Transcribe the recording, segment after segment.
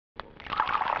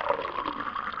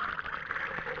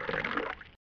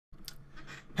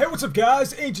What's up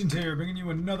guys? Agent here, bringing you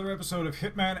another episode of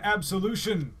Hitman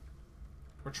Absolution.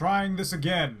 We're trying this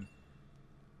again.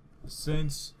 The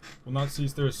Saints will not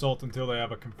cease their assault until they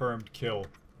have a confirmed kill.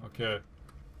 Okay.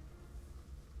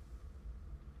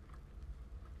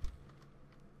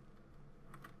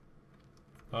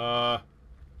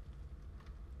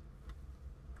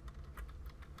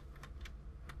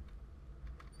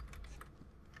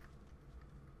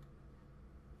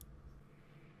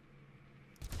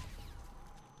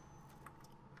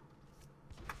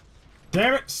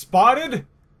 Damn it, spotted?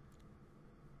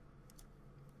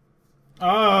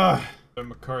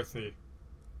 McCarthy.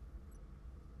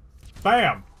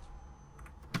 Bam!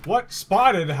 What?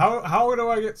 Spotted? How do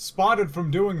I get spotted from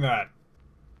doing that?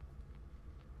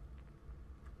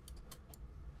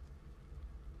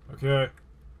 Okay.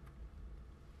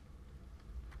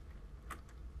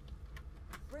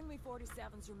 Bring me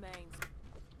 47's remains.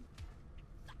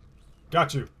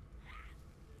 Got you.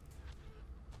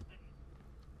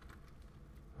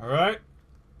 Alright.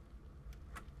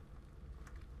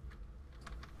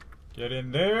 Get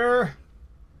in there.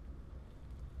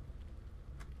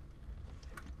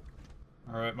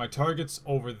 Alright, my target's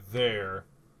over there.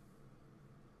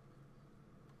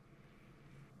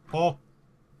 Paul.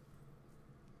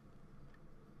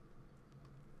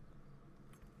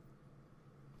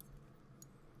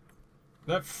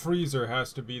 That freezer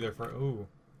has to be there for... Ooh,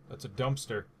 that's a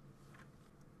dumpster.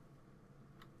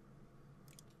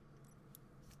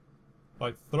 If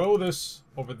I throw this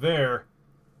over there...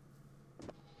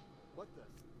 What the?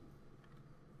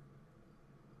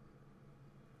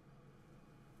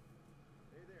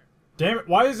 Hey there. Damn it,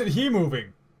 why isn't he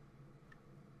moving?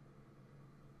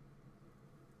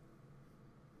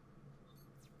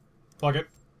 Fuck it.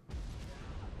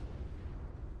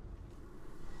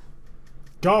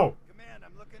 Go! Command,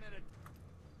 I'm looking at it.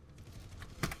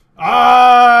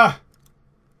 Ah!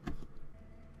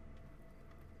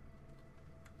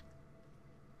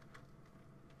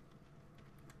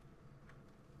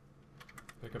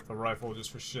 Pick up the rifle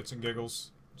just for shits and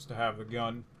giggles. Just to have the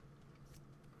gun.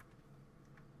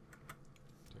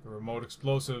 Take a remote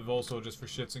explosive also just for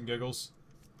shits and giggles.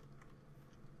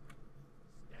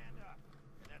 Stand up.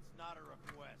 That's not a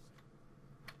request.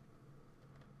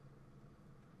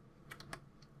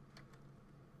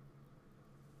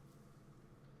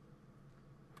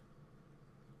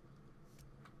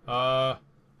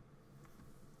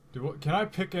 Can I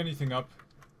pick anything up?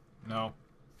 No.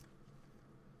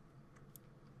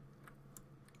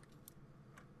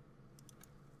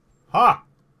 Ha!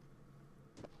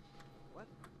 What?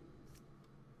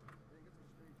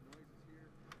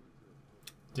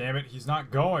 Damn it, he's not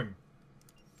going.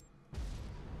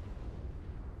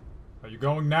 Are you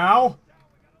going now?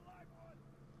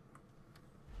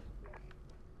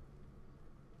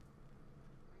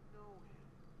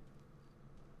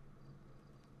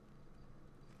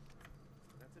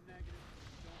 That's a negative.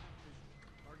 Don't have vision.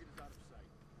 Target is out of sight.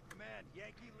 Command,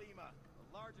 Yankee Lima.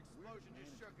 A large explosion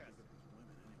just shook us.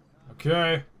 Okay.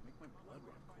 I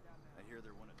hear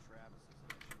they're one of Travis's.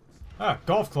 Ah,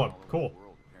 golf club. Cool.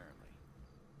 World, apparently.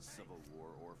 Civil War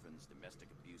orphans, domestic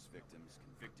abuse victims,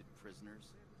 convicted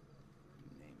prisoners. You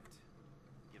name it.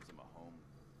 Gives them a home,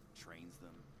 trains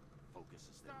them,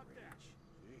 focuses their rage.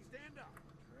 Stand up!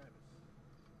 Travis.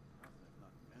 Nothing I've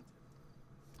not invented.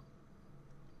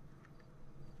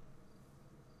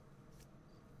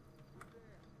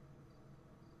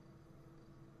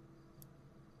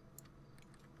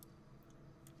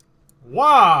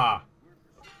 Wah!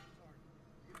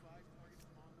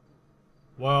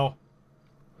 Well,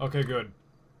 okay, good.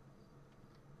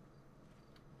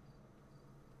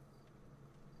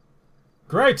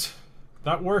 Great!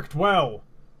 That worked well.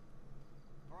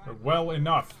 Or well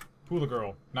enough. Hula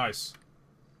girl. Nice.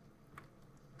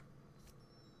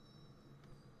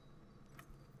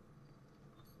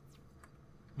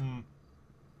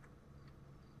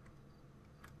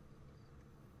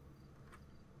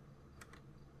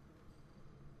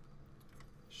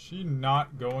 She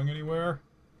not going anywhere?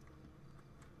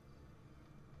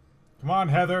 Come on,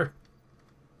 Heather.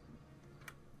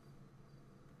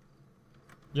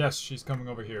 Yes, she's coming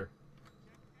over here.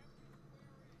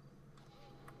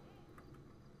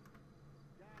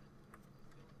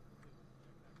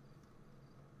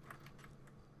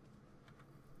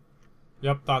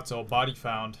 Yep, thought so. Body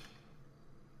found.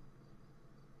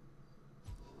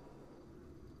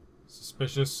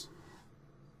 Suspicious.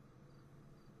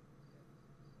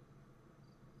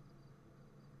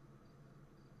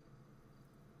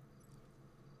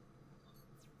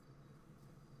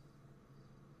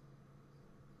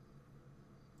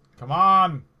 Come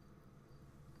on!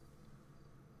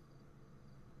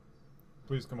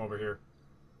 Please come over here.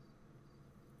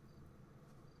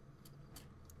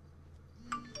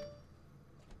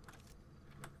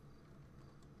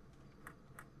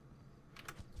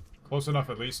 Close enough,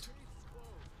 at least.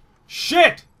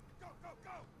 Shit!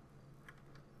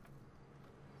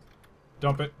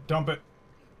 Dump it. Dump it.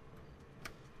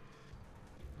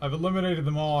 I've eliminated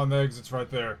them all, and the exit's right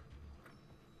there.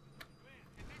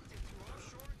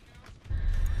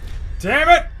 Damn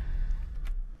it!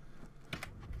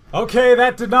 Okay,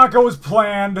 that did not go as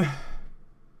planned.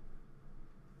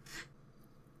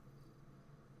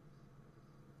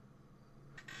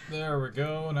 There we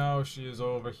go. Now she is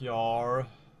over here.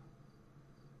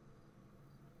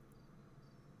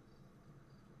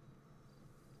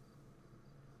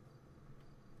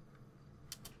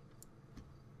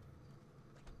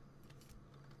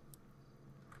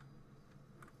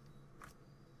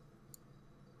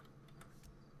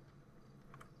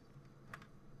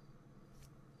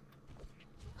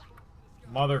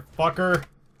 Motherfucker.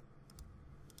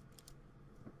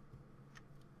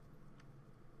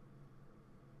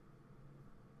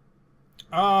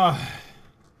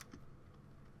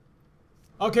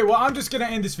 Okay, well, I'm just gonna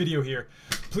end this video here.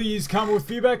 Please comment with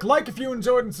feedback, like if you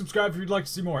enjoyed, and subscribe if you'd like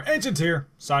to see more. Ancient here,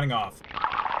 signing off.